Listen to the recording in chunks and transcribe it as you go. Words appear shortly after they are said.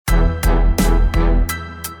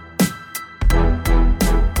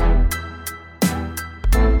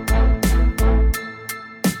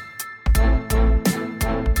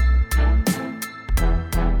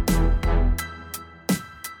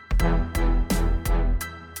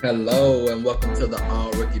Hello and welcome to the All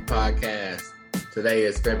Rookie Podcast. Today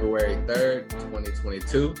is February 3rd,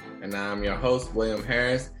 2022, and I'm your host, William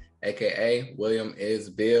Harris, aka William is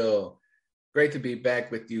Bill. Great to be back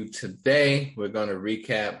with you today. We're going to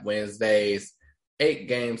recap Wednesday's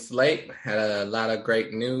 8-game slate. Had a lot of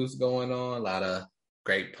great news going on, a lot of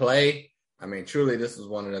great play. I mean, truly, this was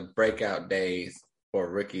one of the breakout days for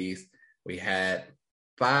rookies. We had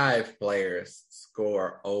 5 players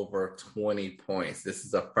score over 20 points. This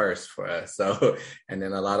is a first for us. And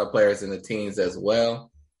then a lot of players in the teams as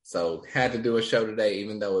well. So had to do a show today,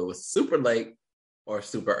 even though it was super late or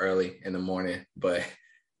super early in the morning. But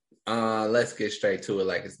let's get straight to it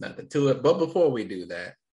like it's nothing to it. But before we do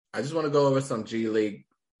that, I just want to go over some G League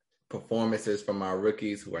performances from our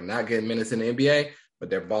rookies who are not getting minutes in the NBA,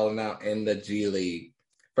 but they're balling out in the G League.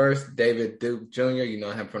 First, David Duke Jr., you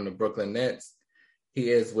know him from the Brooklyn Nets. He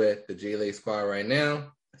is with the G League squad right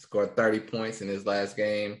now. Scored 30 points in his last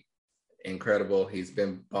game. Incredible. He's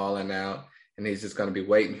been balling out, and he's just going to be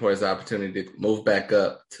waiting for his opportunity to move back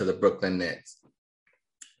up to the Brooklyn Nets.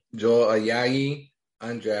 Joel Ayayi,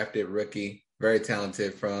 undrafted rookie, very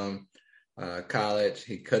talented from college.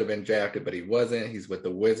 He could have been drafted, but he wasn't. He's with the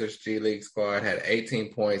Wizards G League squad, had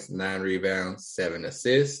 18 points, 9 rebounds, 7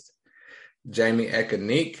 assists. Jamie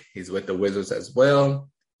Ekanique, he's with the Wizards as well.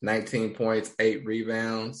 19 points, 8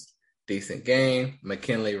 rebounds, decent game.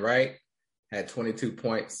 McKinley Wright had 22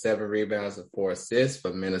 points, 7 rebounds, and 4 assists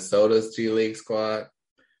for Minnesota's G League squad.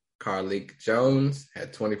 Carlik Jones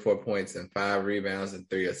had 24 points and 5 rebounds and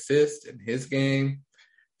 3 assists in his game.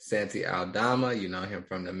 Santi Aldama, you know him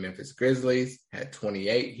from the Memphis Grizzlies, had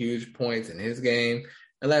 28 huge points in his game.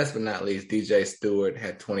 And last but not least, DJ Stewart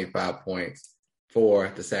had 25 points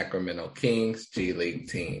for the Sacramento Kings G League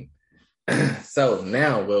team. So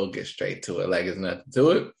now we'll get straight to it like it's nothing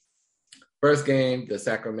to it. First game, the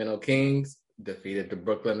Sacramento Kings defeated the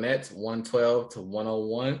Brooklyn Nets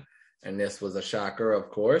 112-101. And this was a shocker, of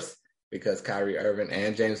course, because Kyrie Irving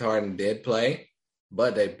and James Harden did play,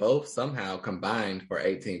 but they both somehow combined for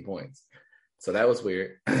 18 points. So that was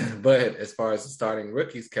weird. But as far as the starting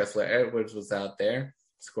rookies, Kessler Edwards was out there,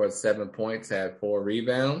 scored 7 points, had 4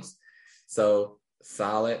 rebounds. So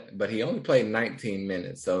solid, but he only played 19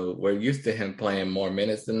 minutes. So we're used to him playing more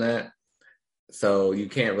minutes than that. So you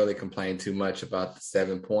can't really complain too much about the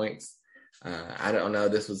 7 points. I don't know.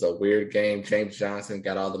 This was a weird game. James Johnson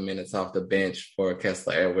got all the minutes off the bench for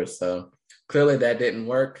Kessler Edwards. So clearly that didn't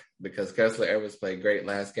work because Kessler Edwards played great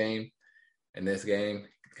last game. And this game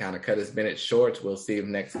kind of cut his minutes short. We'll see if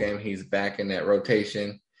next game he's back in that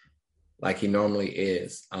rotation like he normally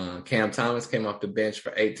is. Cam Thomas came off the bench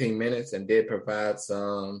for 18 minutes and did provide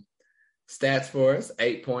some stats for us,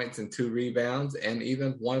 8 points and 2 rebounds, and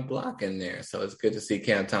even 1 block in there. So it's good to see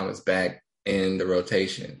Cam Thomas back in the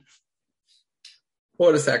rotation.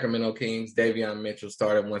 For the Sacramento Kings, Davion Mitchell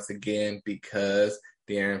started once again because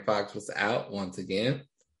De'Aaron Fox was out once again,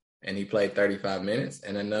 and he played 35 minutes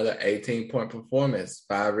and another 18-point performance,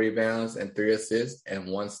 5 rebounds and 3 assists and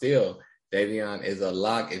 1 steal. Davion is a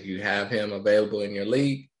lock if you have him available in your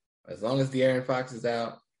league. As long as De'Aaron Fox is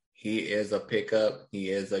out, he is a pickup. He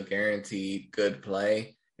is a guaranteed good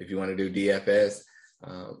play if you want to do DFS.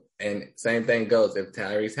 And same thing goes if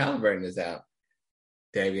Tyrese Halliburton is out.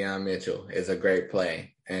 Davion Mitchell is a great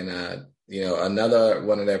play. And, another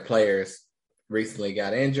one of their players recently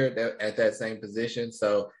got injured at that same position.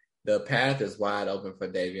 So the path is wide open for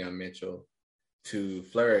Davion Mitchell to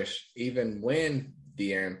flourish. Even when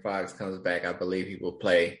De'Aaron Fox comes back, I believe he will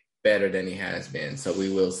play better than he has been. So we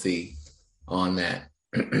will see on that.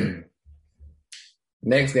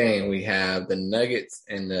 Next game, we have the Nuggets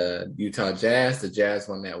and the Utah Jazz. The Jazz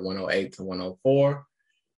won that 108-104.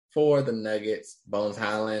 For the Nuggets, Bones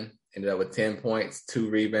Highland ended up with 10 points, 2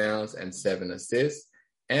 rebounds, and 7 assists,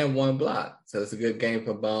 and 1 block. So it's a good game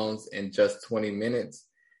for Bones in just 20 minutes.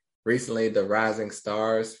 Recently, the rising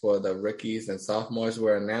stars for the rookies and sophomores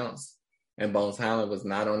were announced, and Bones Highland was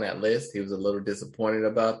not on that list. He was a little disappointed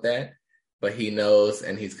about that, but he knows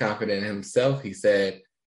and he's confident in himself. He said,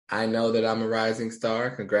 I know that I'm a rising star.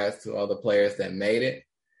 Congrats to all the players that made it.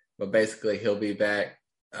 But basically, he'll be back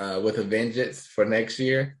with a vengeance for next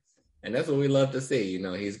year. And that's what we love to see. You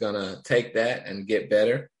know, he's going to take that and get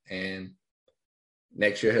better. And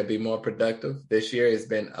next year, he'll be more productive. This year has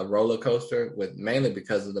been a roller coaster mainly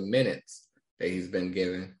because of the minutes that he's been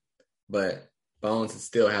given. But Bones is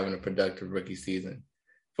still having a productive rookie season.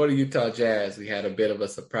 For the Utah Jazz, we had a bit of a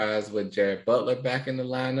surprise with Jared Butler back in the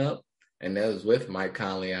lineup. And that was with Mike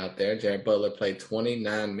Conley out there. Jared Butler played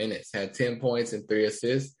 29 minutes, had 10 points and 3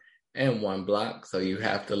 assists and 1 block. So you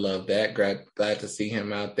have to love that. Glad to see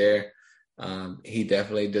him out there. He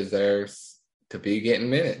definitely deserves to be getting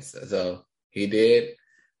minutes. So he did.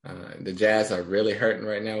 The Jazz are really hurting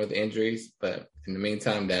right now with injuries, but in the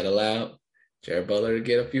meantime, that allowed Jared Butler to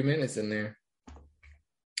get a few minutes in there.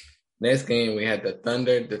 Next game, we had the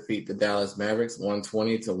Thunder defeat the Dallas Mavericks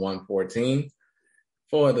 120-114.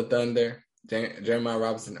 For the Thunder, Jeremiah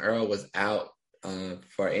Robinson-Earl was out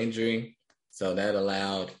for injury, so that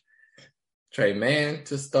allowed Tre Mann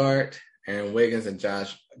to start, Aaron Wiggins and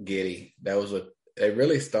Josh Giddey. They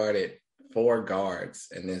really started 4 guards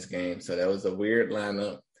in this game, so that was a weird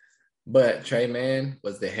lineup. But Tre Mann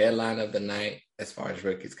was the headline of the night as far as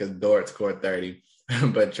rookies because Dort scored 30.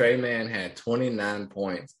 But Tre Mann had 29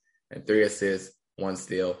 points and 3 assists, 1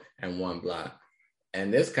 steal, and 1 block.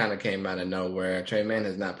 And this kind of came out of nowhere. Tre Mann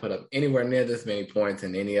has not put up anywhere near this many points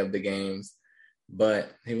in any of the games,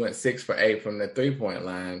 but he went 6 for 8 from the 3-point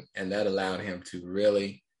line, and that allowed him to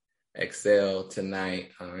really excel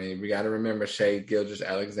tonight. We got to remember Shai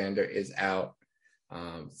Gilgeous-Alexander is out.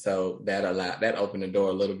 So that opened the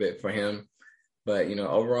door a little bit for him. But,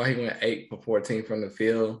 overall, he went 8 for 14 from the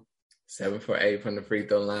field, 7 for 8 from the free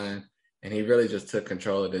throw line. And he really just took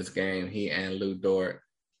control of this game. He and Lou Dort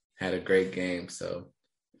had a great game. So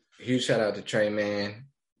huge shout out to Tre Mann.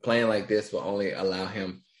 Playing like this will only allow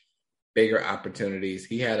him bigger opportunities.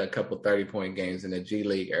 He had a couple 30-point games in the G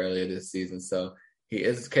League earlier this season. So he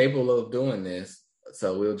is capable of doing this.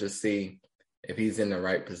 So we'll just see if he's in the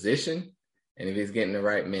right position and if he's getting the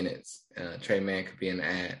right minutes. Tre Mann could be an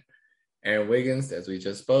ad. Aaron Wiggins, as we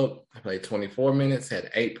just spoke, played 24 minutes,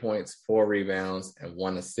 had 8 points, 4 rebounds, and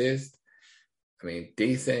 1 assist.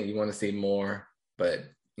 Decent. You want to see more, but,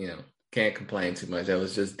 can't complain too much. That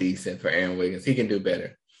was just decent for Aaron Wiggins. He can do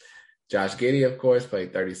better. Josh Giddey, of course,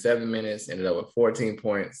 played 37 minutes, ended up with 14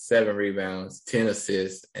 points, 7 rebounds, 10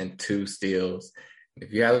 assists, and 2 steals.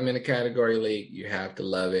 If you have him in a category league, you have to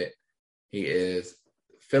love it. He is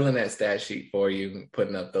filling that stat sheet for you,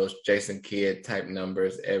 putting up those Jason Kidd type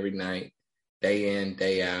numbers every night, day in,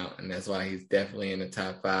 day out. And that's why he's definitely in the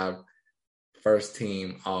top 5 first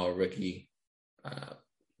team all rookie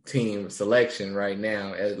team selection right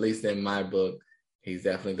now. At least in my book, he's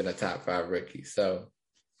definitely been a top 5 rookie. So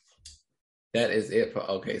that is it for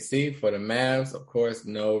OKC. For the Mavs, of course,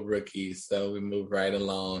 no rookies. So we move right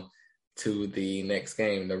along to the next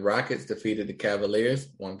game. The Rockets defeated the Cavaliers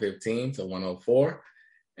 115-104.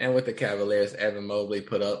 And with the Cavaliers, Evan Mobley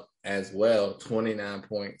put up as well 29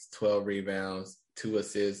 points, 12 rebounds, 2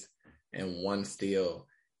 assists, and 1 steal.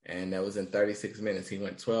 And that was in 36 minutes. He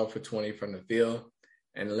went 12 for 20 from the field,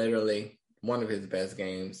 and literally one of his best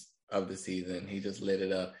games of the season. He just lit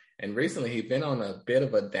it up. And recently he's been on a bit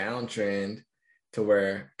of a downtrend to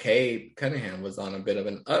where Cade Cunningham was on a bit of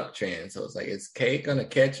an uptrend. So it's like, is Cade going to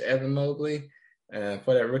catch Evan Mobley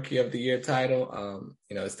for that Rookie of the Year title?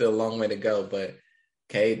 It's still a long way to go, but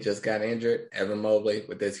Cade just got injured. Evan Mobley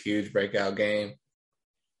with this huge breakout game,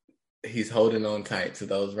 he's holding on tight to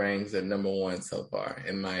those rings at number 1 so far,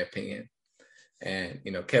 in my opinion. And,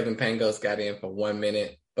 Kevin Pangos got in for 1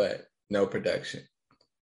 minute, but no production.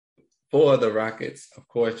 For the Rockets, of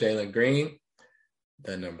course, Jalen Green,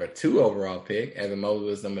 the number 2 overall pick. Evan Mobley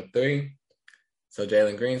was number 3. So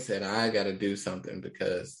Jalen Green said, I got to do something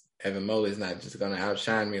because Evan Mobley is not just going to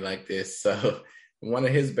outshine me like this. So one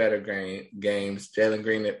of his better games, Jalen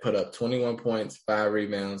Green had put up 21 points, 5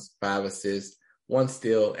 rebounds, 5 assists, 1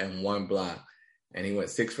 steal, and 1 block. And he went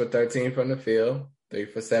 6 for 13 from the field, 3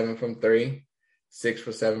 for 7 from 3, 6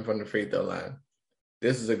 for 7 from the free throw line.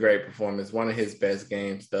 This is a great performance, one of his best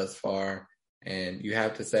games thus far. And you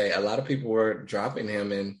have to say, a lot of people were dropping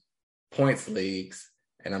him in points leagues,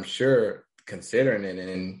 and I'm sure considering it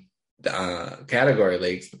in category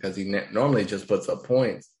leagues because he normally just puts up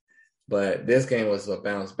points. But this game was a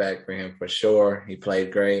bounce back for him for sure. He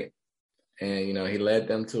played great. And, he led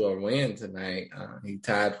them to a win tonight. He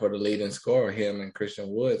tied for the leading scorer, him and Christian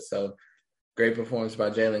Wood. So great performance by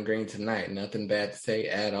Jalen Green tonight. Nothing bad to say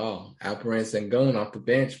at all. Alperen Sengun off the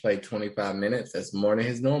bench played 25 minutes. That's more than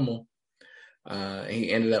his normal.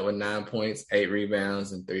 He ended up with 9 points, 8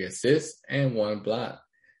 rebounds, and 3 assists, and 1 block.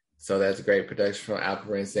 So that's great production from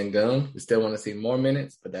Alperen Sengun. We still want to see more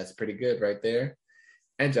minutes, but that's pretty good right there.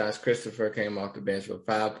 And Josh Christopher came off the bench with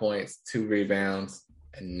 5 points, 2 rebounds,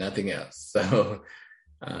 and nothing else. So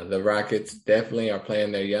the Rockets definitely are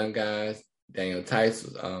playing their young guys. Daniel Tice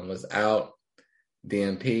was out.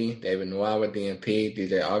 DNP, David Nwaba, DNP,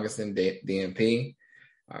 DJ Augustin, DNP.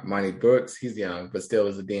 Monty Brooks, he's young, but still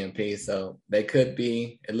is a DNP. So they could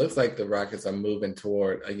be, it looks like the Rockets are moving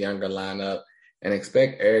toward a younger lineup, and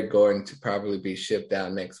expect Eric Gordon to probably be shipped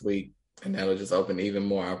out next week. And that'll just open even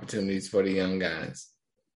more opportunities for the young guys.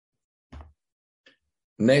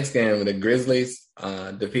 Next game, the Grizzlies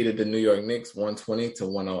defeated the New York Knicks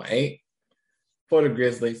 120-108. For the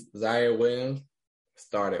Grizzlies, Ziaire Williams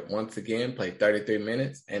started once again, played 33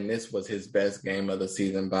 minutes, and this was his best game of the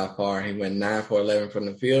season by far. He went 9 for 11 from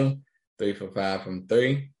the field, 3 for 5 from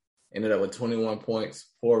three, ended up with 21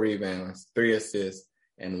 points, 4 rebounds, 3 assists,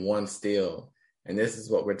 and 1 steal. And this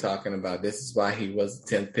is what we're talking about. This is why he was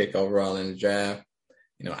the 10th pick overall in the draft.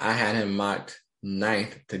 You know, I had him mocked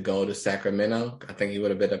 9th to go to Sacramento. I think he would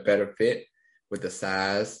have been a better fit with the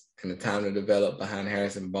size and the time to develop behind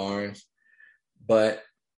Harrison Barnes. But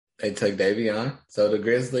they took Davion. So the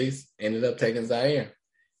Grizzlies ended up taking Ziaire.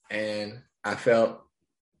 And I felt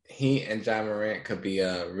he and Ja Morant could be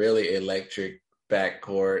a really electric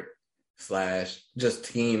backcourt / just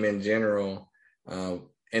team in general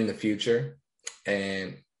in the future.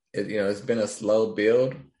 And, it's been a slow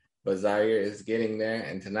build, but Ziaire is getting there.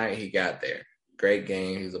 And tonight he got there. Great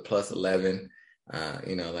game. He was a plus 11.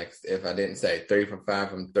 Like if I didn't say 3 for 5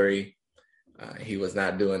 from three, he was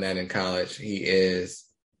not doing that in college. He is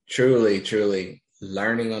truly, truly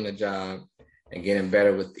learning on the job and getting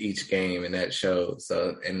better with each game, and that shows.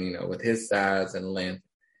 So, and, with his size and length,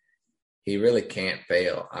 he really can't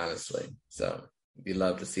fail, honestly. So you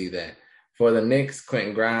love to see that. For the Knicks,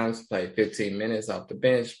 Quentin Grimes played 15 minutes off the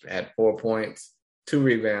bench, had 4 points, 2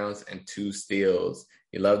 rebounds, and 2 steals.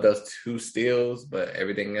 You love those 2 steals, but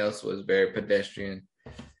everything else was very pedestrian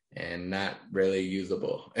and not really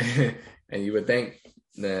usable. And you would think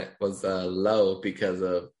that was low because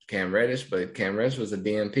of Cam Reddish, but Cam Reddish was a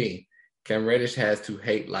DNP. Cam Reddish has to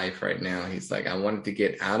hate life right now. He's like, I wanted to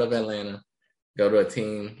get out of Atlanta, go to a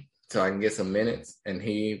team so I can get some minutes, and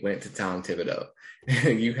he went to Tom Thibodeau.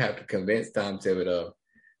 You have to convince Tom Thibodeau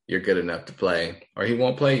you're good enough to play, or he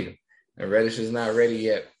won't play you. And Reddish is not ready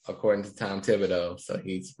yet, according to Tom Thibodeau, so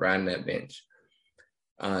he's riding that bench.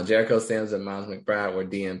 Jericho Sims and Miles McBride were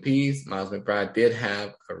DNPs. Miles McBride did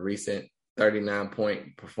have a recent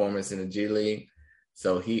 39-point performance in the G League,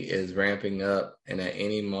 so he is ramping up, and at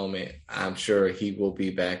any moment, I'm sure he will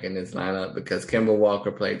be back in this lineup because Kemba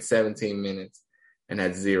Walker played 17 minutes and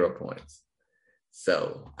had 0 points.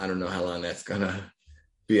 So I don't know how long that's going to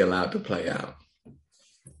be allowed to play out.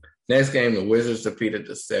 Next game, the Wizards defeated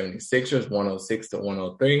the 76ers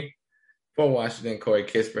 106-103. For Washington, Corey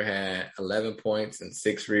Kispert had 11 points and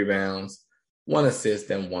 6 rebounds, 1 assist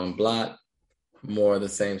and 1 block. More of the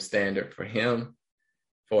same standard for him.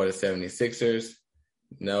 For the 76ers,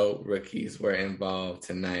 no rookies were involved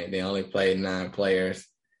tonight. They only played 9 players,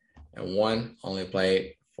 and one only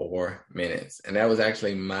played 4 minutes. And that was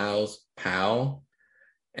actually Miles Powell.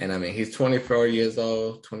 And, he's 24 years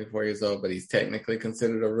old, but he's technically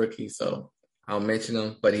considered a rookie, so I'll mention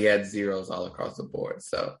him. But he had zeros all across the board,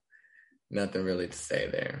 so nothing really to say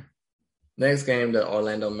there. Next game, the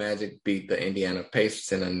Orlando Magic beat the Indiana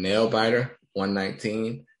Pacers in a nail-biter,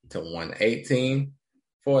 119-118.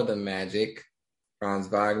 For the Magic, Franz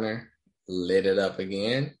Wagner lit it up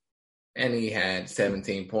again, and he had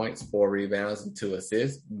 17 points, 4 rebounds, and 2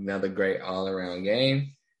 assists. Another great all-around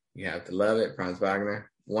game. You have to love it. Franz Wagner,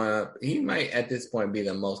 he might at this point be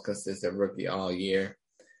the most consistent rookie all year.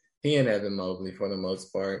 He and Evan Mobley for the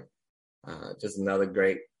most part. Just another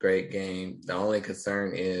great game. The only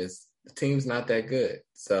concern is the team's not that good.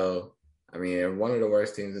 So, they're one of the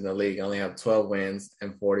worst teams in the league. Only have 12 wins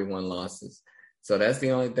and 41 losses. So that's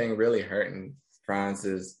the only thing really hurting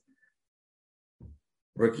Franz's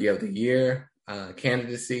Rookie of the Year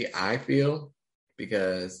candidacy, I feel,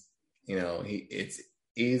 because, it's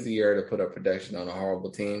easier to put up production on a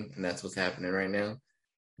horrible team, and that's what's happening right now.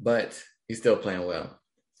 But he's still playing well.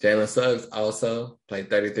 Jalen Suggs also played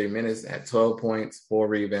 33 minutes, had 12 points, 4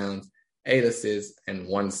 rebounds, 8 assists, and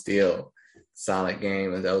 1 steal. Solid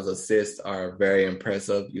game. And those assists are very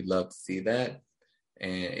impressive. You'd love to see that.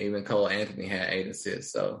 And even Cole Anthony had 8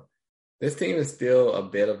 assists. So this team is still a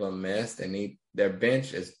bit of a mess. Their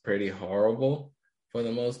bench is pretty horrible for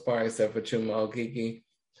the most part, except for Chuma Okeke.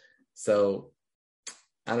 So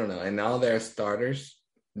I don't know. And all their starters,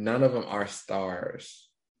 none of them are stars,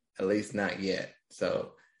 at least not yet.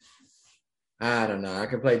 So I don't know. I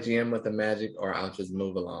can play GM with the Magic, or I'll just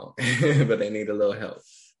move along. But they need a little help.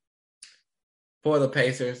 For the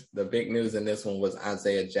Pacers, the big news in this one was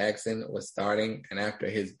Isaiah Jackson was starting. And after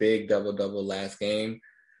his big double-double last game,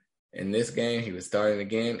 in this game, he was starting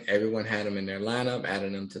again. Everyone had him in their lineup,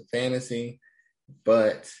 adding him to fantasy.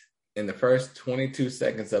 But in the first 22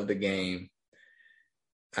 seconds of the game,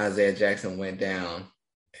 Isaiah Jackson went down,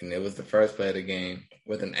 and it was the first play of the game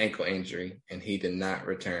with an ankle injury, and he did not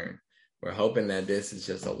return. We're hoping that this is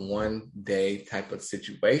just a one-day type of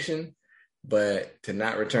situation, but to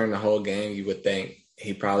not return the whole game, you would think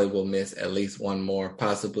he probably will miss at least one more,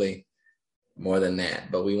 possibly more than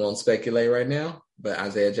that. But we won't speculate right now. But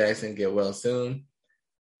Isaiah Jackson, get well soon.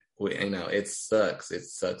 It sucks. It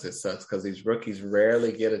sucks because these rookies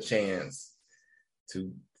rarely get a chance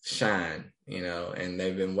to shine, and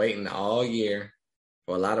they've been waiting all year.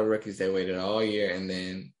 For a lot of rookies, they waited all year, and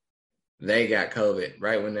then they got COVID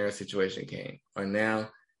right when their situation came. Or now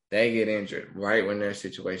they get injured right when their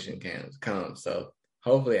situation comes. So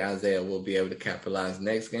hopefully Isaiah will be able to capitalize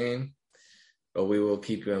next game, but we will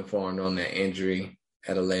keep you informed on that injury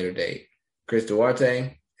at a later date. Chris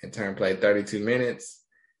Duarte, in turn, played 32 minutes.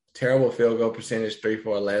 Terrible field goal percentage, 3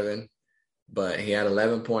 for 11, but he had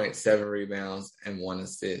 11 points, 7 rebounds, and 1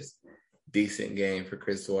 assist. Decent game for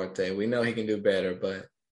Chris Duarte. We know he can do better, but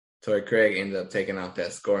Torrey Craig ended up taking off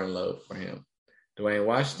that scoring load for him. Dwayne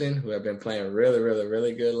Washington, who have been playing really, really,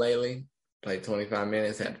 really good lately, played 25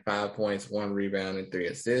 minutes, had 5 points, 1 rebound, and 3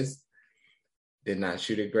 assists. Did not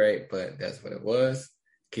shoot it great, but that's what it was.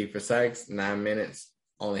 Kiefer Sykes, 9 minutes,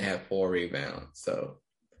 only had 4 rebounds. So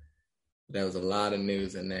there was a lot of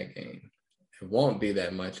news in that game. It won't be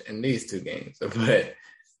that much in these 2 games, but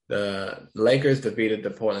the Lakers defeated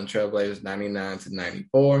the Portland Trailblazers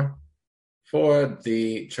 99-94. For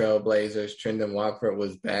the Trailblazers, Trendon Watford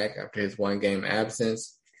was back after his 1-game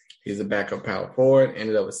absence. He's a backup power forward,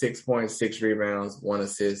 ended up with 6 points, 6 rebounds, 1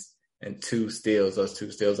 assist, and 2 steals. Those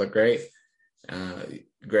 2 steals are great.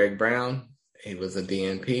 Greg Brown, he was a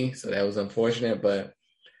DNP, so that was unfortunate, but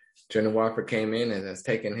Trendon Watford came in and has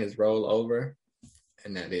taken his role over,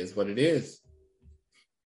 and that is what it is.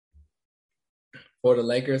 For the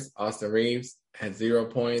Lakers, Austin Reeves had 0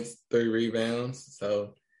 points, 3 rebounds.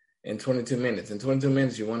 So in 22 minutes,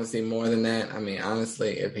 you want to see more than that. I mean,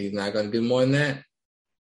 honestly, if he's not going to do more than that,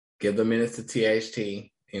 give the minutes to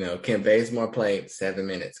THT. Kent Bazemore played 7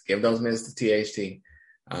 minutes. Give those minutes to THT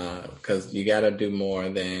because you got to do more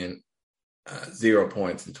than 0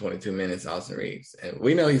 points in 22 minutes, Austin Reeves. And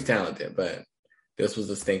we know he's talented, but this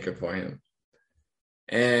was a stinker for him.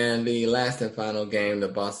 And the last and final game, the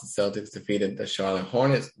Boston Celtics defeated the Charlotte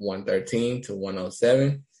Hornets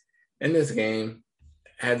 113-107. And this game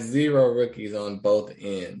had 0 rookies on both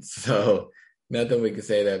ends. So nothing we can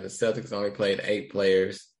say that the Celtics only played 8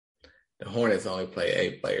 players. The Hornets only played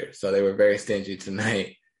 8 players. So they were very stingy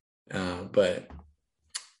tonight. But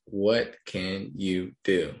what can you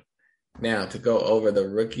do? Now, to go over the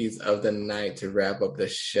rookies of the night to wrap up the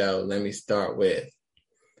show, let me start with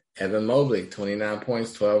Evan Mobley, 29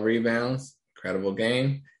 points, 12 rebounds. Incredible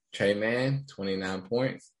game. Trey Mann, 29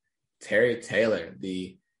 points. Terry Taylor,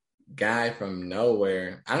 the guy from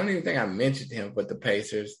nowhere. I don't even think I mentioned him with the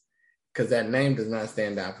Pacers because that name does not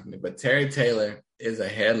stand out for me. But Terry Taylor is a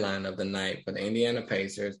headline of the night for the Indiana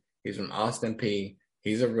Pacers. He's from Austin Peay.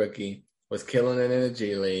 He's a rookie, was killing it in the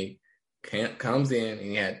G League. Comes in and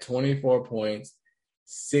he had 24 points,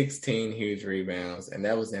 16 huge rebounds, and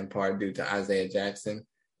that was in part due to Isaiah Jackson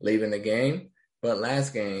leaving the game. But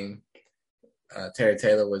last game, Terry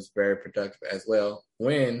Taylor was very productive as well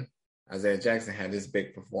when Isaiah Jackson had this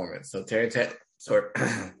big performance. So Terry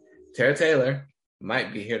Taylor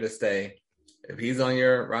might be here to stay. If he's on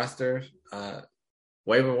your roster,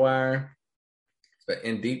 waiver wire, but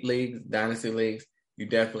in deep leagues, dynasty leagues, you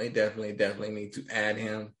definitely need to add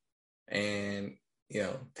him and,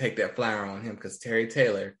 take that flyer on him because Terry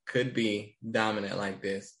Taylor could be dominant like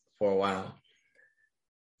this for a while.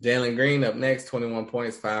 Jalen Green up next, 21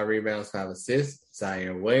 points, 5 rebounds, 5 assists.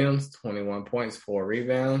 Zaire Williams, 21 points, 4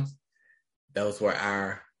 rebounds. Those were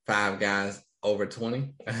our 5 guys over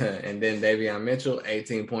 20. And then Davion Mitchell,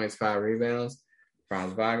 18 points, 5 rebounds.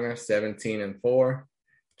 Franz Wagner, 17 and 4.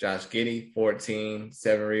 Josh Giddey, 14,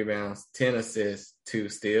 7 rebounds, 10 assists, 2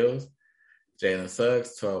 steals. Jalen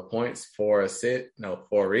Suggs, 12 points, 4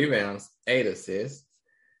 rebounds, 8 assists.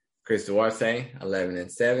 Chris Duarte, 11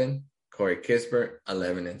 and 7. Corey Kispert,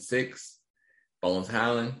 11 and 6. Bones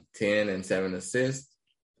Highland, 10 and 7 assists.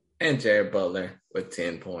 And Jared Butler with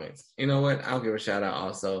 10 points. You know what? I'll give a shout out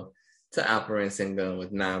also to Alperen Sengun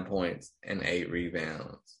with 9 points and 8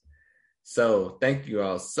 rebounds. So thank you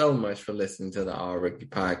all so much for listening to the All Rookie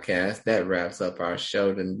Podcast. That wraps up our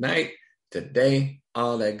show tonight, today,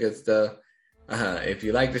 all that good stuff. If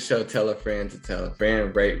you like the show, tell a friend to tell a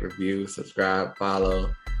friend, rate, review, subscribe, follow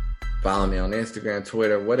me on Instagram,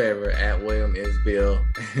 Twitter, whatever, at William is Bill.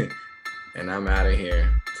 And I'm out of here.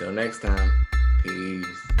 Till next time,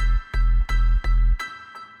 peace.